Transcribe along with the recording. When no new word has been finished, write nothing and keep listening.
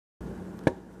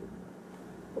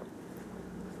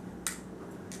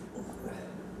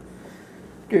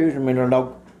Excuse me, little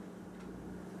dog.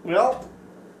 Well,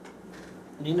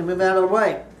 need to move out of the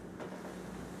way.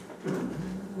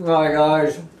 Alright,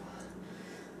 guys.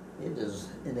 It is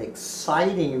an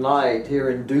exciting night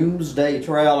here in Doomsday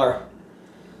Trailer.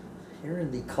 Here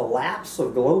in the collapse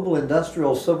of global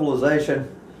industrial civilization.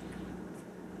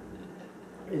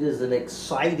 It is an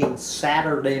exciting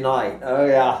Saturday night. Oh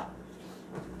yeah.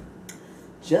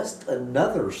 Just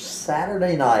another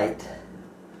Saturday night.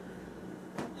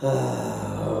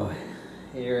 Oh,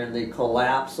 here in the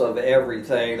collapse of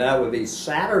everything. That would be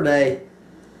Saturday,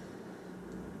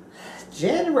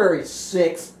 January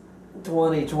 6th,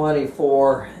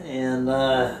 2024. And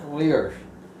we are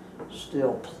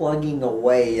still plugging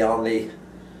away on the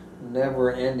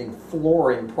never-ending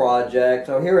flooring project.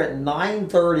 So here at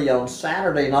 9:30 on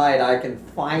Saturday night, I can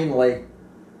finally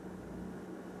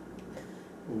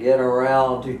get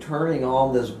around to turning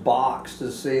on this box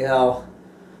to see how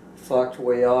fucked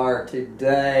we are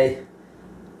today.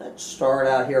 Let's start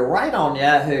out here right on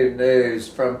Yahoo News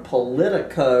from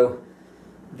Politico.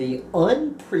 The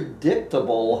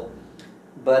unpredictable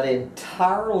but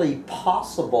entirely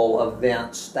possible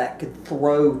events that could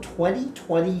throw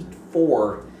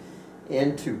 2024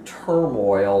 into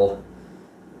turmoil.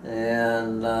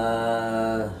 And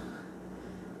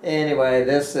anyway,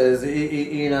 this is,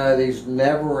 you know, these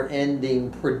never-ending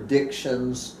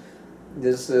predictions.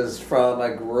 This is from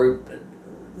a group that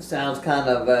sounds kind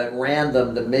of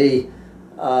random to me,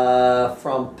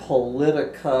 from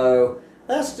Politico.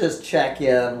 Let's just check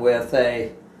in with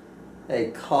a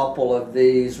couple of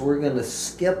these. We're going to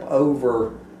skip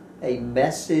over a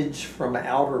message from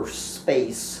outer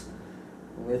space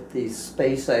with the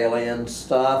space alien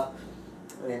stuff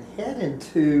and head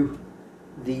into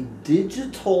the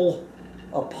digital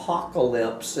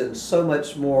apocalypse and so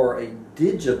much more. A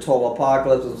digital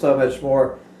apocalypse and so much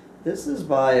more. This is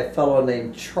by a fellow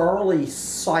named Charlie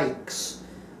Sykes,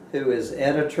 who is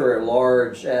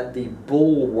editor-at-large at the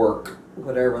Bulwark,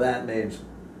 whatever that means.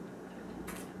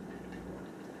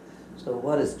 So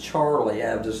what does Charlie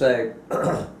have to say?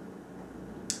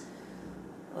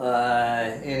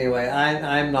 Anyway,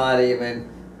 I'm not even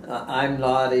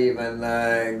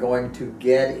going to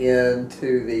get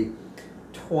into the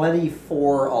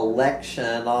 24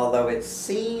 election, although it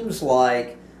seems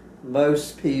like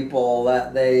most people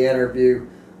that they interview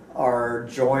are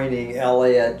joining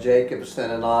Elliot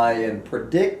Jacobson and I in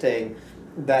predicting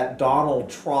that Donald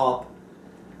Trump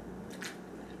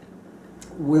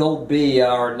will be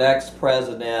our next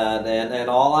president. And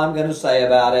all I'm going to say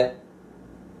about it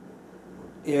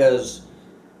is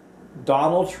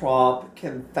Donald Trump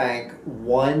can thank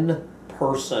one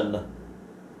person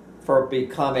for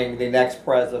becoming the next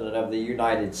president of the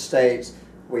United States.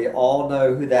 We all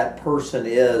know who that person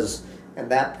is, and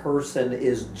that person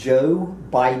is Joe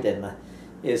Biden,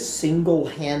 is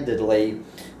single-handedly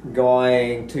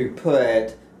going to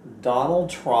put Donald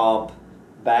Trump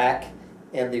back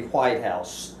in the White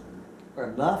House.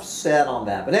 Enough said on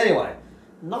that. But anyway,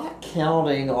 not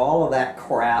counting all of that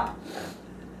crap.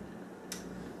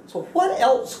 So what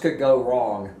else could go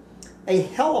wrong? A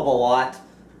hell of a lot,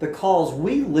 because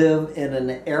we live in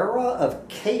an era of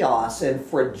chaos and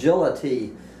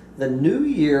fragility. The new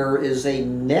year is a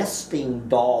nesting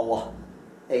doll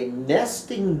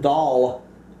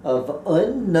of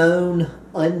unknown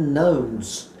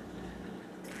unknowns.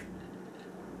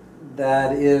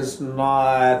 That is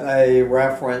not a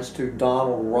reference to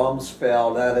Donald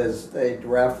Rumsfeld. That is a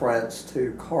reference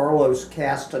to Carlos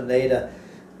Castaneda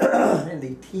and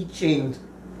the teachings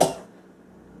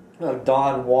of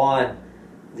Don Juan.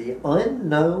 The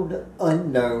unknown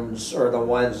unknowns are the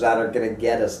ones that are going to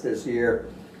get us this year.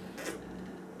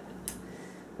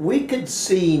 We could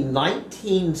see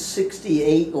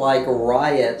 1968-like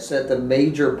riots at the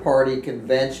major party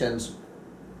conventions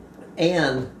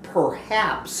and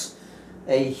perhaps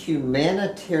a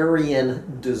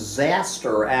humanitarian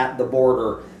disaster at the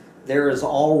border. There is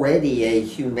already a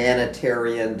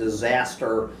humanitarian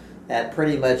disaster at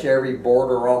pretty much every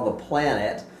border on the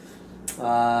planet.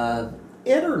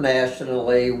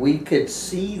 Internationally, we could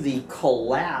see the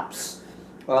collapse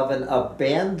of an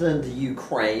abandoned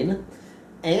Ukraine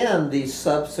and the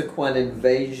subsequent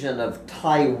invasion of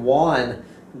Taiwan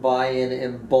by an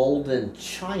emboldened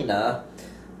China.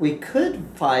 We could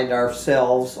find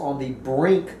ourselves on the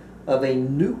brink of a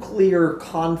nuclear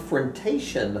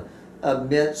confrontation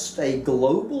amidst a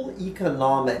global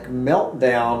economic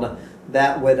meltdown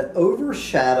that would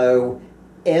overshadow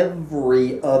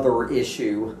every other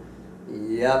issue.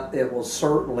 Yep, it will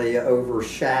certainly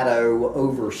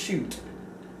overshoot.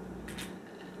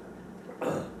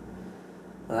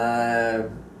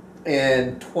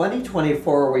 in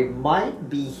 2024 we might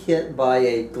be hit by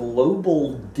a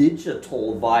global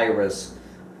digital virus.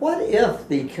 What if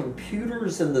the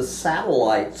computers and the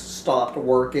satellites stopped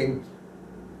working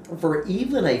for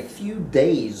even a few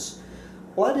days?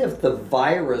 What if the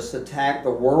virus attacked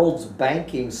the world's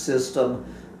banking system,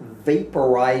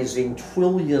 vaporizing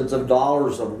trillions of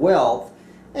dollars of wealth?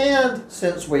 And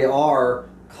since we are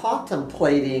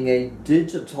contemplating a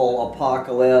digital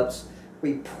apocalypse,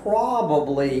 we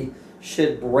probably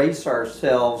should brace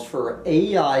ourselves for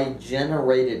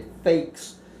AI-generated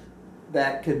fakes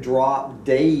that could drop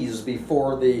days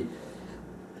before the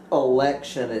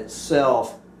election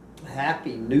itself.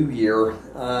 Happy New Year.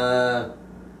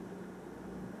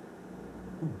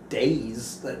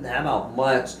 Days, not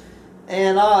much.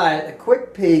 And a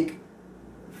quick peek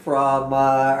from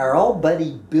our old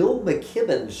buddy Bill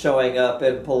McKibben showing up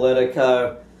in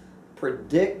Politico,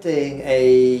 predicting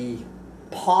a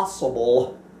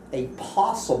possible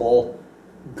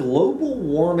global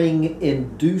warming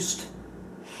induced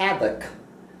havoc.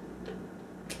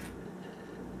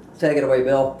 Take it away,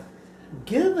 Bill.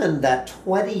 Given that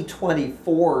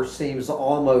 2024 seems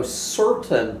almost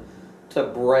certain to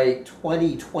break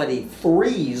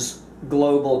 2023's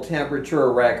global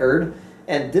temperature record,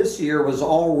 and this year was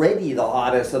already the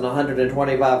hottest in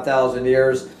 125,000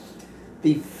 years,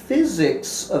 the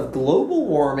physics of global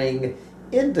warming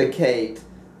indicate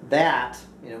that,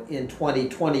 in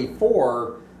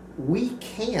 2024 we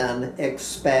can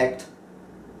expect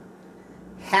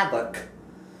havoc.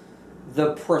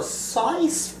 The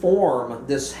precise form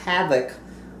this havoc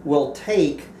will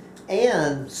take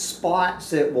and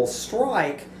spots it will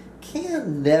strike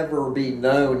can never be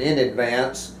known in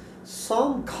advance.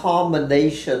 Some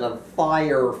combination of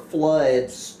fire, flood,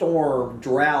 storm,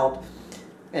 drought,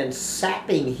 and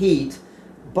sapping heat,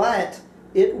 but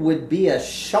it would be a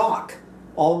shock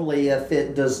only if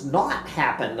it does not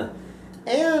happen.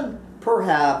 And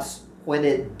perhaps when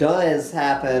it does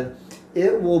happen,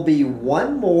 it will be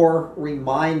one more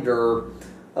reminder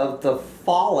of the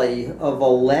folly of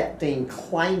electing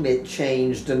climate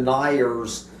change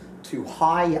deniers to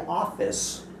high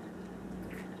office.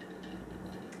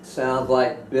 Sounds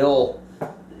like Bill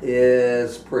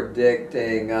is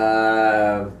predicting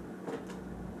a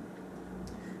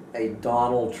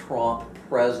Donald Trump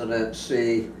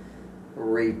presidency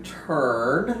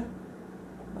return.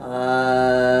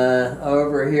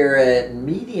 Over here at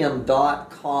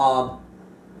medium.com,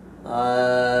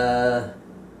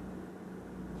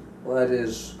 what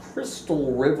is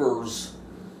Crystal Rivers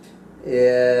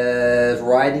is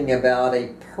writing about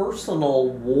a personal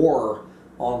war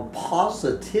on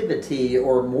positivity,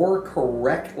 or more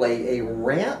correctly, a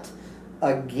rant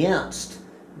against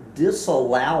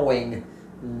disallowing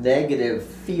negative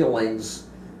feelings.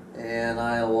 And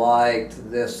I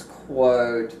liked this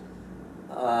quote.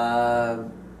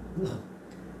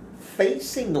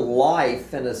 Facing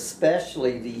life, and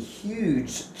especially the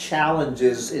huge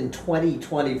challenges in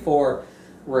 2024,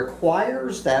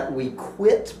 requires that we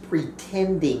quit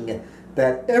pretending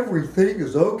that everything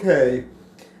is okay.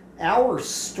 Our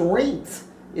strength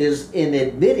is in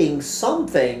admitting some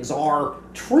things are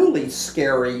truly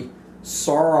scary,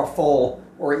 sorrowful,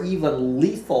 or even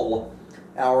lethal.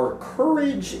 Our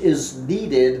courage is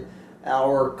needed.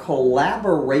 Our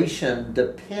collaboration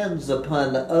depends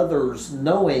upon others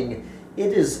knowing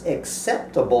it is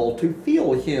acceptable to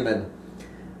feel human.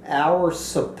 Our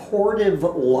supportive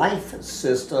life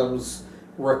systems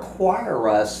require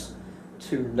us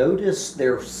to notice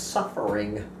their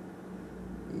suffering.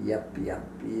 Yep.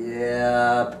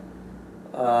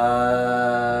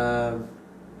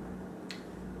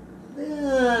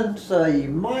 And so you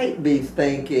might be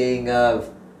thinking of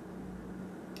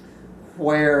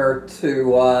where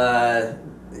to,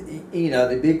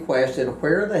 the big question,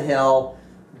 where the hell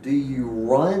do you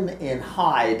run and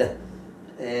hide?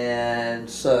 And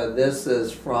so this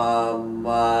is from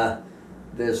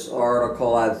this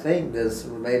article. I think this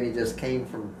maybe just came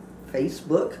from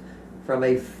Facebook, from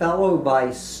a fellow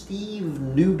by Steve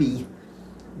Newby.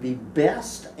 The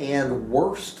best and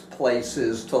worst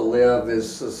places to live as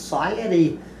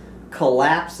society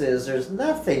collapses. There's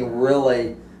nothing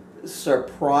really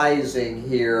surprising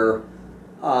here.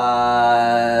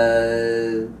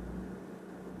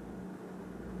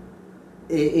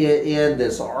 In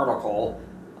this article,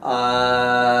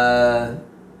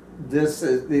 this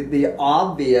is the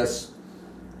obvious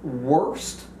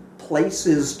worst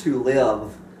places to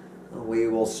live. We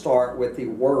will start with the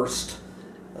worst.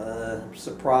 I'm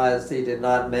surprised he did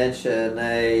not mention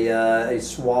a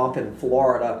swamp in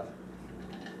Florida.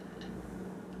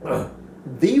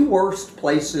 The worst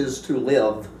places to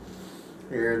live: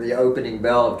 Here, the opening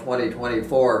bell of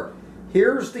 2024.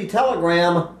 Here's the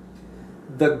telegram.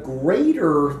 The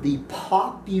greater the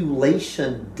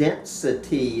population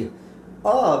density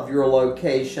of your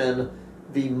location,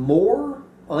 the more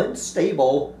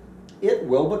unstable it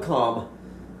will become.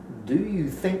 Do you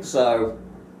think so?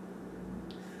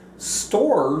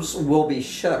 Stores will be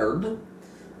shuttered.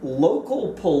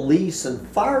 Local police and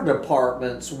fire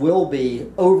departments will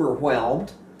be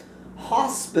overwhelmed.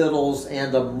 Hospitals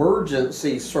and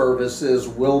emergency services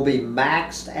will be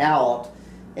maxed out,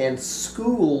 and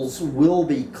schools will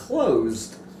be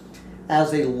closed.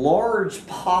 As a large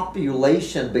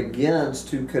population begins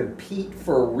to compete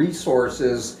for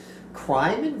resources,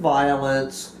 crime and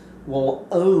violence will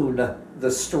own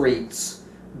the streets.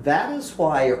 That is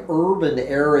why urban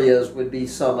areas would be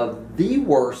some of the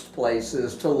worst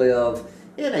places to live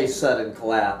in a sudden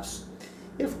collapse.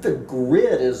 If the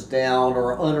grid is down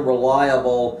or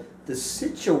unreliable, the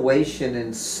situation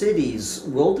in cities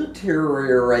will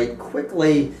deteriorate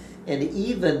quickly, and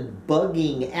even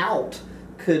bugging out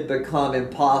could become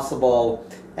impossible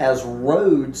as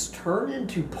roads turn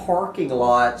into parking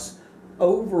lots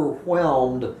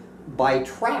overwhelmed by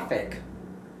traffic.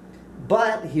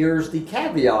 But here's the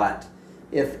caveat.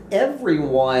 If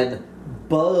everyone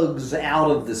bugs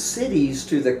out of the cities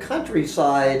to the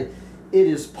countryside, it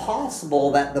is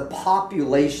possible that the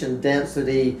population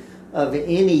density of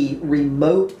any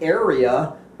remote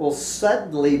area will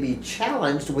suddenly be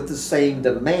challenged with the same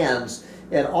demands.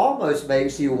 It almost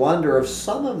makes you wonder if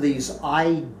some of these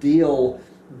ideal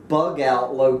bug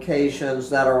out locations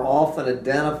that are often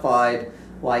identified,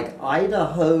 like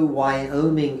Idaho,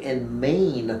 Wyoming, and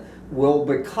Maine, will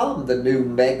become the new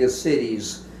mega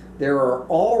cities. There are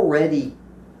already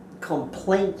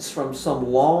complaints from some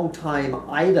longtime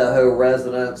Idaho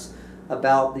residents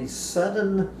about the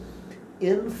sudden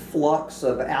influx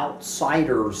of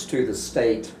outsiders to the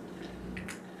state.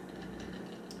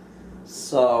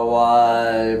 So,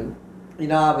 you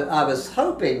know, I was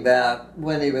hoping that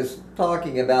when he was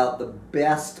talking about the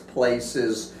best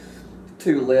places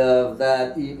to live,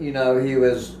 that, you know, he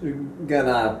was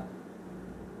gonna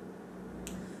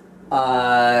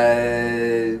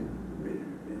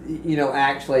you know,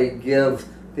 actually give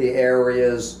the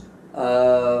areas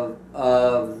of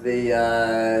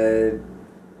the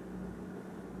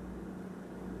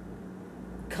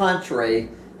country.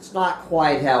 It's not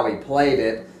quite how he played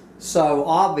it. So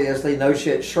obviously, no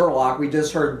shit Sherlock, we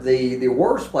just heard the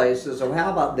worst places, so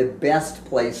how about the best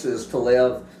places to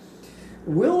live?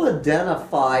 We'll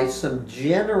identify some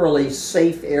generally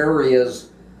safe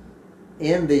areas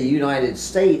in the United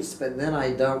States, but then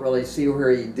I don't really see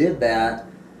where he did that.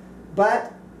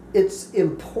 But it's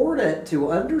important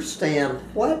to understand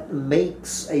what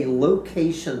makes a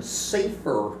location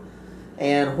safer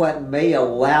and what may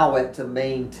allow it to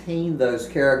maintain those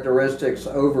characteristics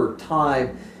over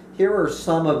time. Here are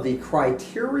some of the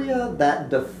criteria that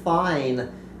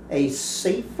define a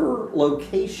safer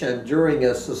location during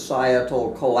a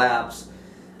societal collapse.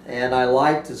 And I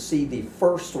like to see the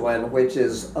first one, which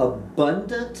is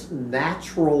abundant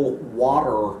natural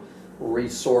water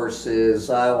resources.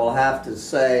 I will have to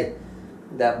say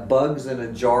that Bugs in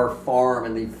a Jar Farm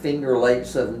in the Finger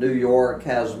Lakes of New York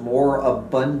has more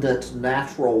abundant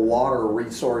natural water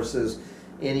resources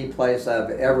any place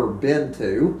I've ever been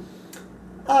to.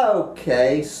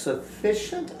 Okay,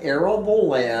 sufficient arable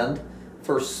land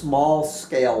for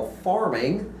small-scale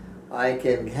farming. I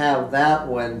can have that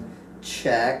one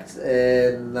checked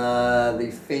in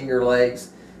the Finger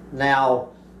Lakes. Now,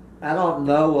 I don't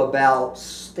know about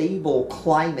stable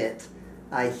climate.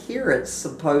 I hear it's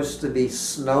supposed to be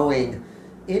snowing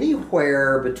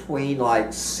anywhere between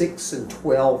like 6 and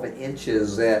 12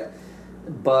 inches at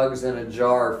Bugs in a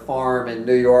Jar Farm in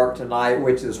New York tonight,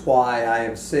 which is why I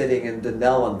am sitting in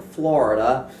Denellen,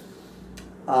 Florida.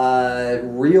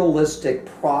 Realistic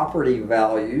property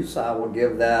values, I will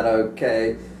give that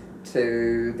okay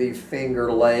to the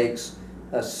Finger Lakes.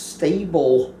 A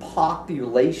stable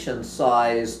population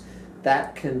size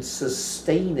that can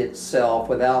sustain itself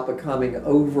without becoming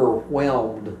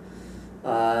overwhelmed.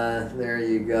 There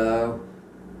you go.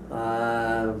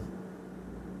 And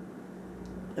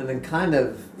then kind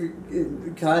of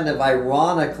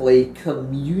ironically,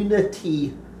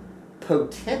 community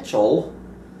potential.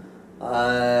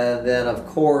 Then of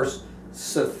course,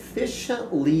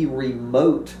 sufficiently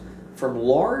remote from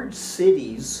large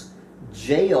cities,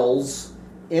 jails,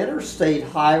 interstate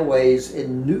highways,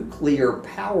 and nuclear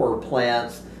power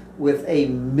plants with a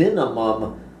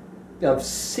minimum of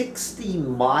 60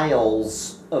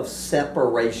 miles of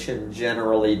separation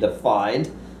generally defined.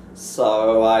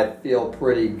 So I feel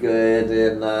pretty good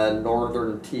in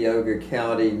northern Tioga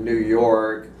County, New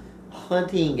York.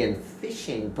 Hunting and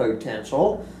fishing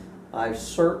potential, I've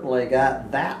certainly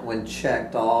got that one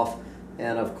checked off.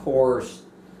 And of course,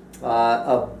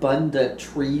 abundant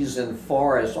trees and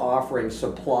forests offering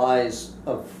supplies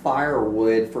of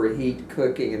firewood for heat,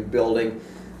 cooking, and building.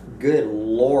 Good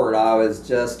Lord, I was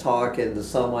just talking to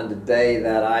someone today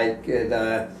that I could,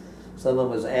 someone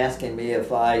was asking me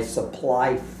if I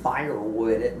supply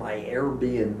firewood at my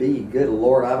Airbnb. Good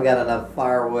Lord, I've got enough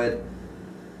firewood.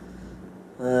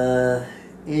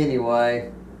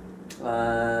 Anyway,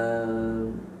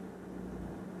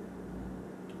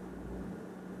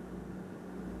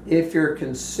 if you're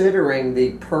considering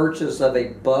the purchase of a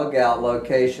bug out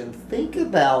location, think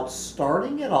about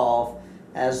starting it off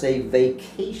as a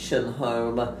vacation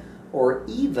home or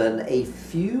even a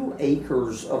few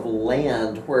acres of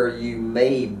land where you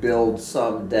may build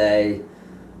someday.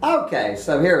 Okay,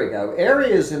 so here we go.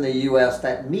 Areas in the U.S.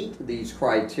 that meet these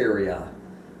criteria.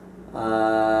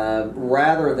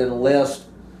 Rather than list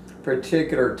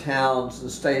particular towns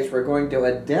and states, we're going to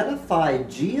identify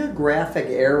geographic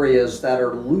areas that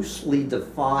are loosely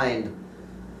defined.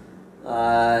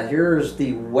 Here's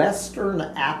the Western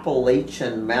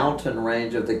Appalachian Mountain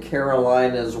Range of the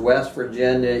Carolinas, West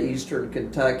Virginia, Eastern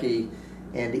Kentucky,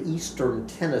 and Eastern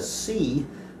Tennessee.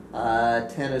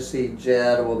 Tennessee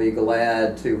Jed will be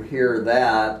glad to hear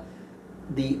that.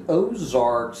 The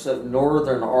Ozarks of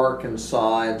northern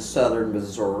Arkansas and southern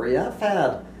Missouri. I've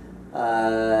had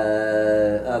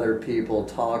other people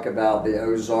talk about the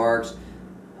Ozarks.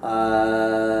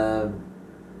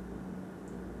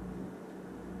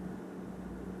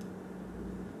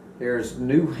 There's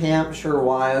New Hampshire,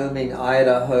 Wyoming,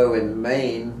 Idaho, and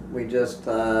Maine. We just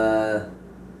heard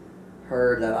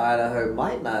that Idaho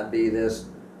might not be this.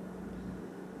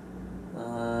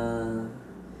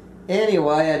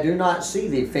 Anyway, I do not see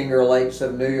the Finger Lakes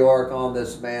of New York on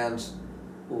this man's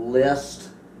list.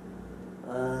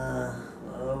 Oh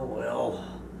well,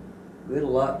 good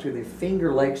luck to the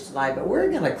Finger Lakes tonight. But we're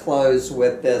going to close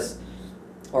with this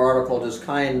article just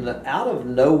kind of out of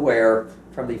nowhere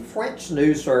from the French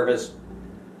news service.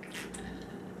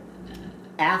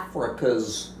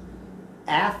 Africa's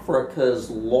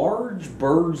large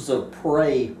birds of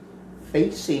prey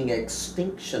facing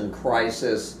extinction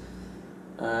crisis.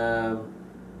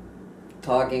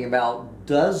 Talking about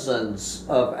dozens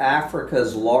of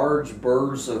Africa's large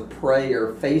birds of prey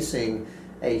are facing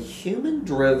a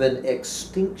human-driven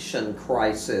extinction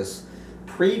crisis.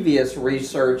 Previous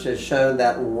research has shown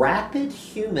that rapid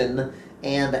human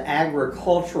and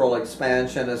agricultural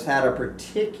expansion has had a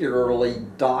particularly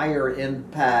dire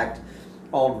impact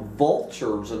on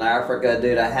vultures in Africa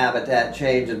due to habitat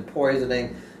change and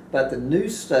poisoning. But the new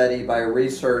study by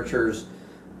researchers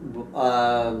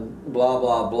blah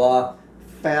blah blah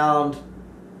found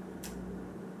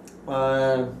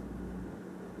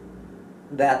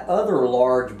that other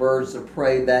large birds of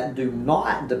prey that do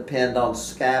not depend on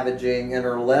scavenging and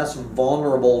are less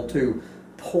vulnerable to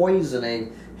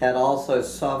poisoning had also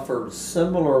suffered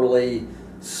similarly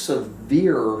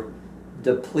severe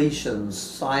depletions.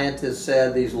 Scientists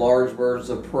said these large birds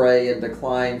of prey in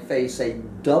decline face a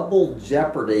double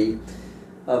jeopardy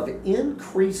of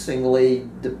increasingly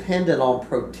dependent on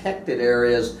protected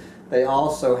areas. They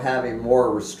also have a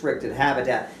more restricted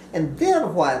habitat. And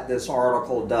then what this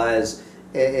article does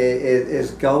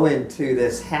is go into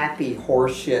this happy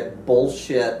horseshit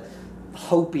bullshit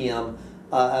hopium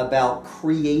about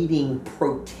creating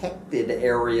protected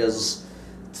areas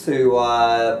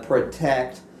to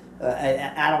protect.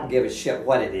 I don't give a shit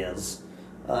what it is.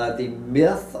 The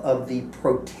myth of the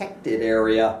protected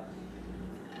area.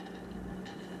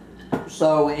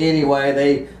 So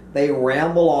anyway, they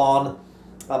ramble on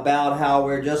about how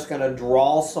we're just going to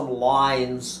draw some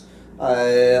lines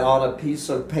on a piece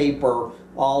of paper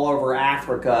all over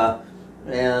Africa,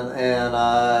 and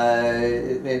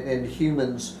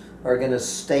humans are going to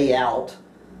stay out.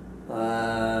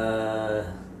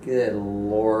 Good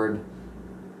Lord.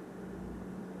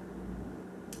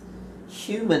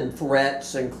 Human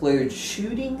threats include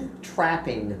shooting,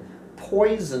 trapping,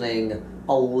 poisoning,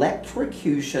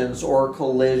 electrocutions or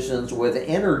collisions with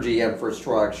energy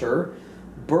infrastructure,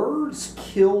 birds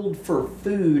killed for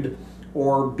food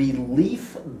or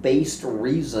belief-based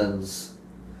reasons,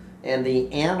 and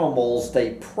the animals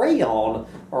they prey on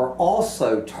are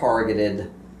also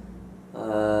targeted.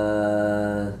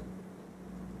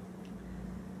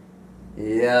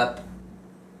 Yep.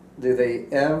 Do they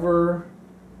ever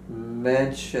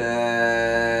mention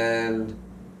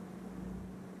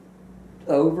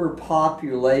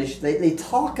overpopulation? They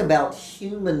talk about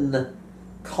human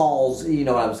calls, you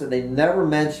know what I'm saying, they never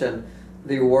mention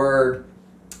the word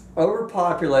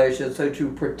overpopulation. So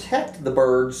to protect the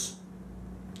birds,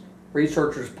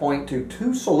 researchers point to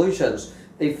two solutions.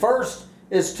 The first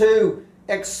is to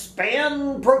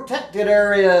expand protected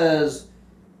areas.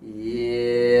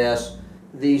 Yes.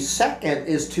 The second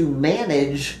is to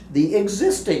manage the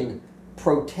existing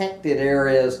protected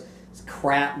areas. This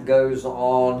crap goes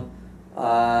on,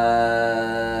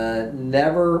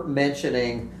 never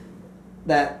mentioning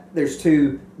that there's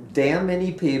too damn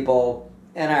many people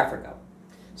in Africa.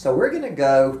 So we're going to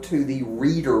go to the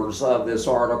readers of this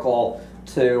article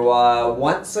to,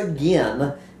 once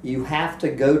again, you have to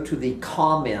go to the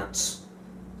comments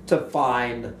to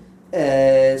find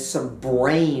some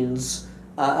brains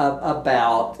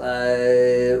about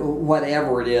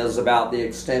whatever it is about the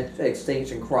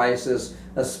extinction crisis,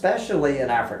 especially in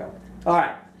Africa. All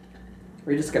right,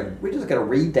 we're just gonna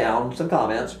read down some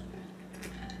comments.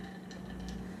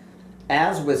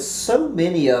 As with so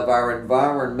many of our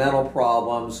environmental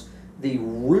problems, the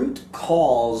root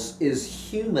cause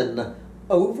is human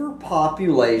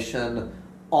overpopulation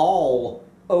all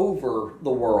over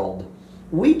the world.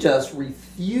 We just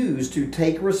refuse to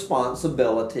take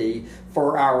responsibility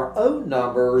for our own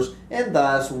numbers, and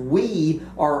thus we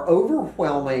are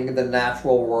overwhelming the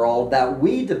natural world that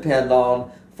we depend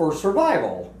on for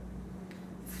survival.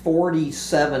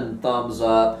 47 thumbs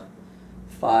up,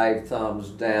 5 thumbs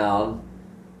down.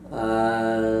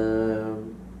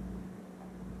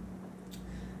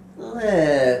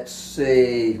 Let's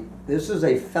see. This is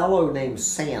a fellow named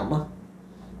Sam,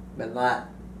 but not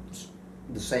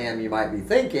the Sam you might be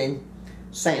thinking.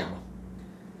 Sam.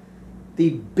 The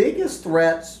biggest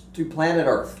threats to planet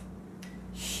Earth: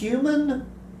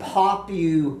 human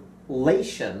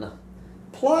population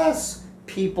plus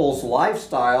people's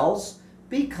lifestyles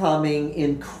becoming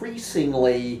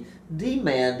increasingly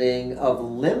demanding of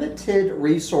limited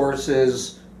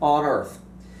resources on Earth.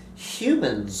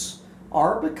 Humans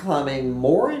are becoming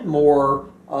more and more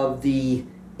of the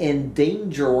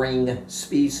endangering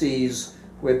species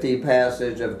with the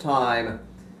passage of time.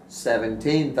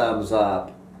 17 thumbs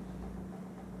up.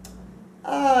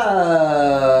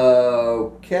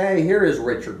 Okay, here is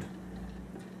Richard.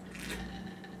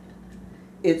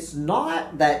 It's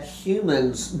not that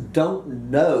humans don't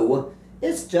know,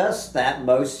 it's just that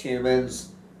most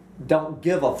humans don't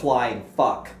give a flying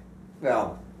fuck.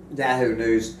 Well, Yahoo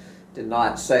News did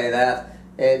not say that.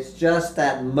 It's just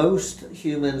that most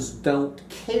humans don't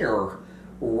care,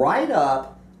 right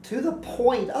up to the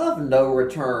point of no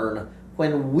return,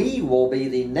 when we will be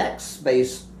the next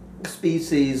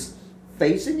species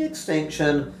facing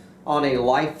extinction on a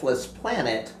lifeless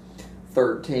planet.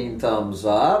 13 thumbs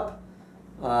up.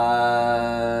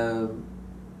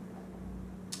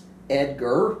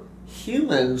 Edgar,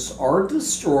 humans are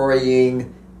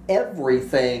destroying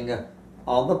everything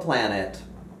on the planet.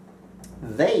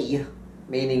 They,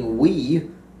 meaning we,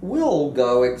 will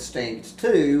go extinct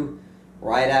too.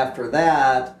 Right after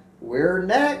that, we're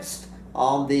next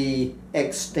on the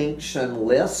extinction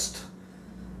list.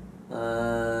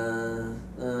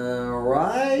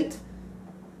 Right.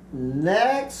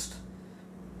 Next,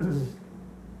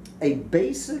 a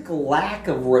basic lack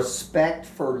of respect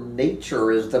for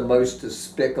nature is the most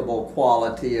despicable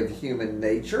quality of human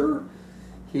nature.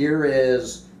 Here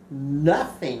is: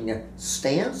 nothing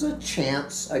stands a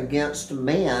chance against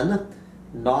man,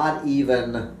 not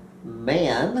even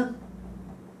man.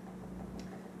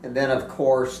 And then, of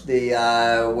course, the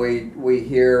we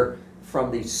hear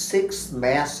from the 6th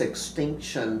mass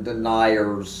extinction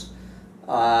deniers,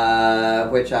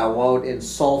 which I won't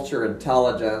insult your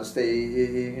intelligence.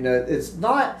 It's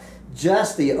not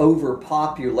just the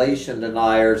overpopulation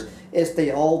deniers. It's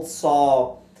the old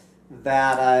saw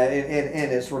that,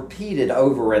 and it's repeated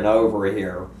over and over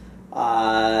here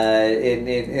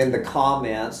in the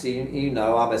comments.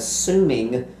 I'm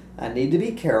assuming, I need to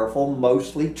be careful,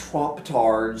 mostly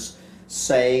Trump-tards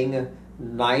saying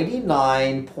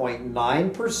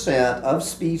 99.9% of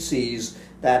species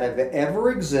that have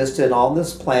ever existed on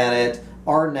this planet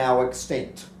are now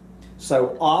extinct.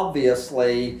 So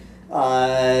obviously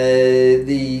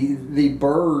the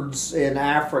birds in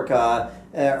Africa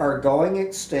are going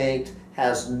extinct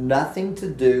has nothing to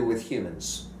do with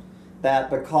humans. That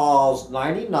because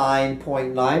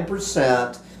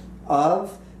 99.9%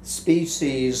 of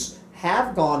species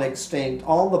have gone extinct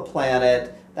on the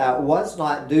planet, that was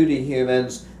not due to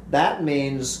humans. That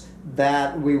means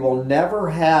that we will never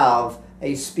have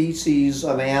a species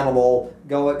of animal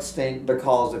go extinct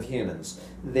because of humans.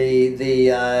 That's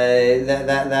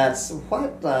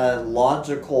what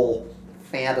logical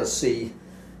fantasy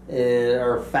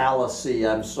or fallacy,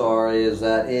 I'm sorry, is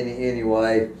that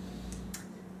anyway.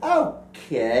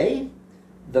 Okay,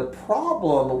 the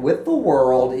problem with the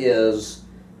world is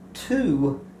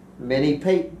too many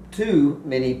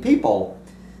people.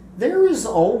 There is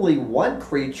only one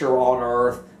creature on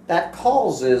earth that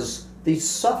causes the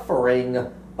suffering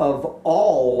of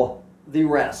all the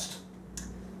rest.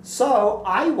 So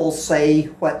I will say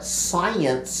what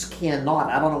science cannot,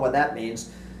 I don't know what that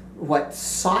means, what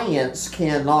science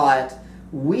cannot,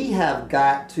 we have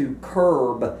got to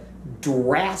curb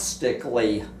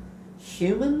drastically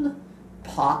human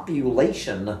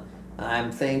population.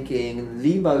 I'm thinking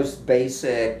the most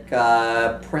basic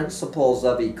principles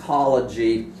of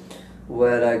ecology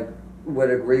would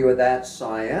agree with that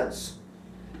science.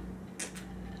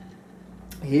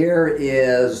 Here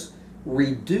is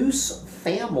reduce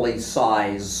family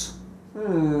size.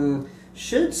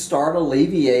 Should start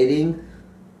alleviating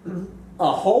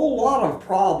a whole lot of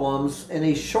problems in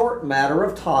a short matter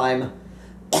of time.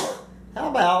 How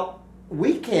about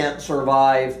we can't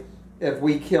survive if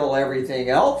we kill everything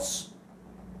else?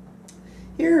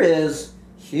 Here is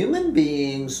human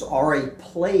beings are a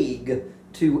plague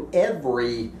to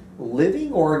every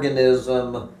living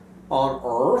organism on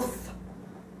Earth.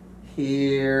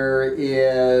 Here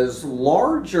is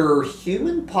larger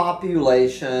human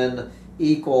population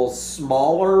equals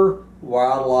smaller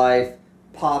wildlife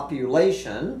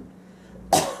population.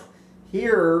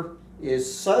 Here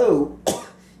is so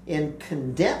in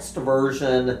condensed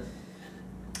version,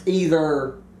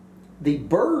 either the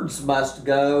birds must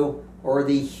go or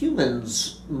the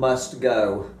humans must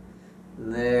go.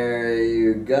 There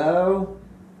you go.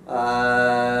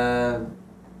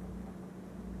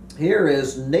 Here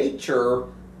is nature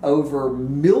over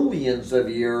millions of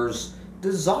years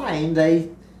designed a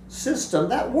system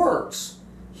that works.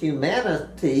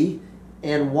 Humanity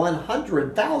in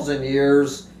 100,000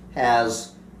 years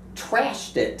has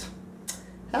trashed it.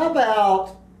 How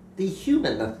about the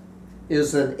human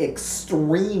is an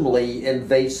extremely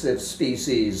invasive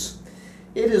species.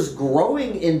 It is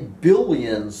growing in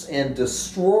billions and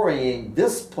destroying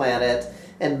this planet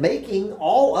and making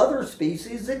all other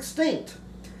species extinct.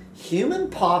 Human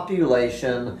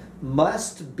population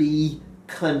must be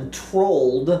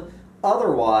controlled,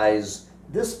 otherwise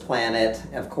this planet,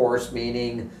 of course,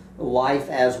 meaning life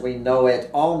as we know it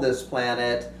on this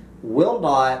planet, will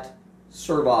not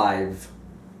survive.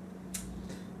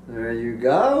 There you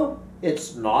go.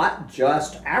 It's not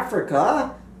just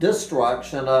Africa.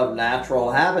 Destruction of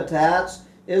natural habitats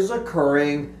is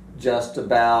occurring just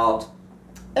about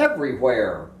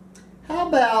everywhere. How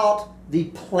about the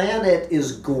planet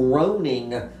is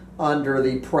groaning under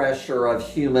the pressure of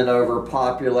human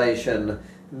overpopulation?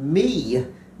 Me,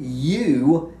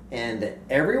 you, and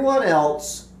everyone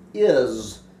else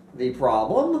is the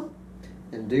problem.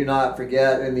 And do not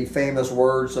forget, in the famous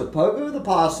words of Pogo the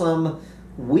Possum,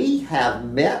 we have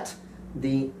met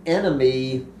the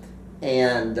enemy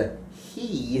and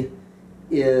he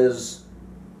is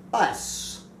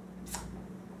us.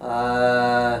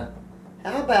 How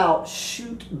about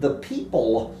shoot the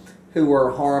people who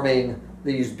are harming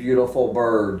these beautiful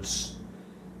birds?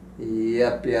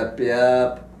 Yep.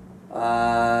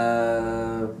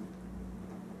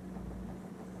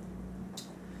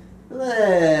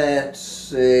 Let's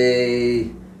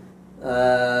see.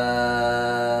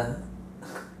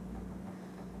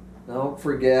 Don't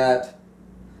forget,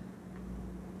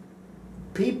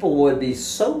 people would be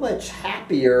so much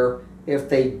happier if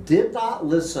they did not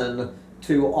listen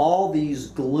to all these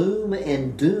gloom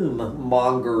and doom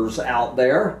mongers out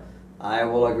there. I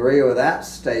will agree with that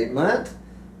statement.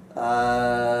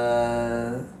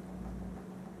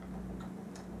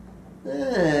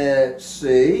 Let's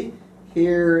see.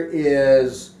 Here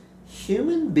is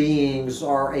human beings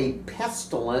are a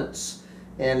pestilence,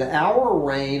 and our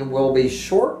reign will be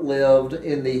short-lived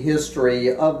in the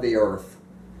history of the earth.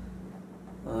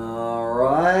 All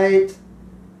right.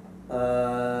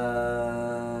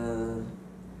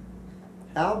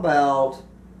 How about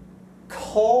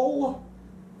cull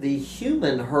the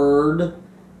human herd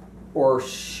or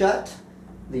shut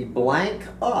the blank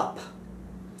up?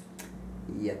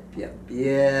 Yep.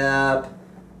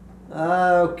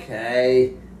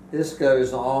 Okay. This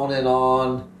goes on and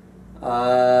on.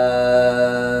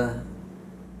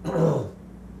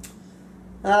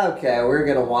 Okay, we're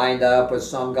going to wind up with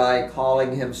some guy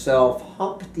calling himself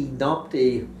Humpty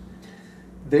Dumpty.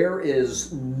 There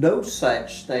is no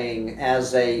such thing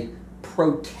as a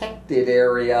protected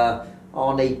area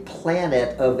on a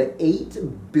planet of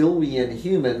 8 billion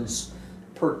humans,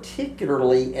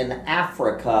 particularly in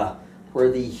Africa, where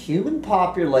the human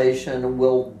population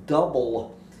will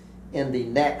double in the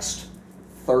next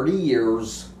 30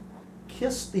 years.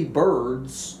 Kiss the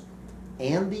birds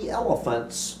and the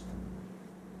elephants.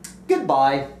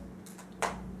 Goodbye.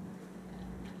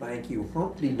 Thank you,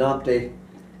 Humpty Dumpty.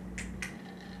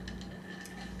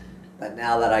 But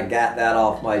now that I got that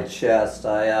off my chest,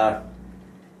 I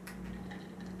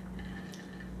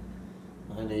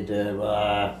need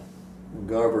to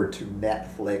go over to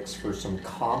Netflix for some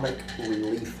comic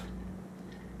relief.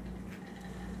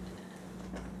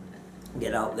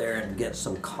 Get out there and get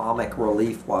some comic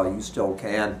relief while you still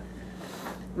can.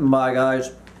 Bye,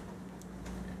 guys.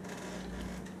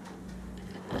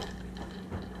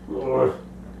 Ugh.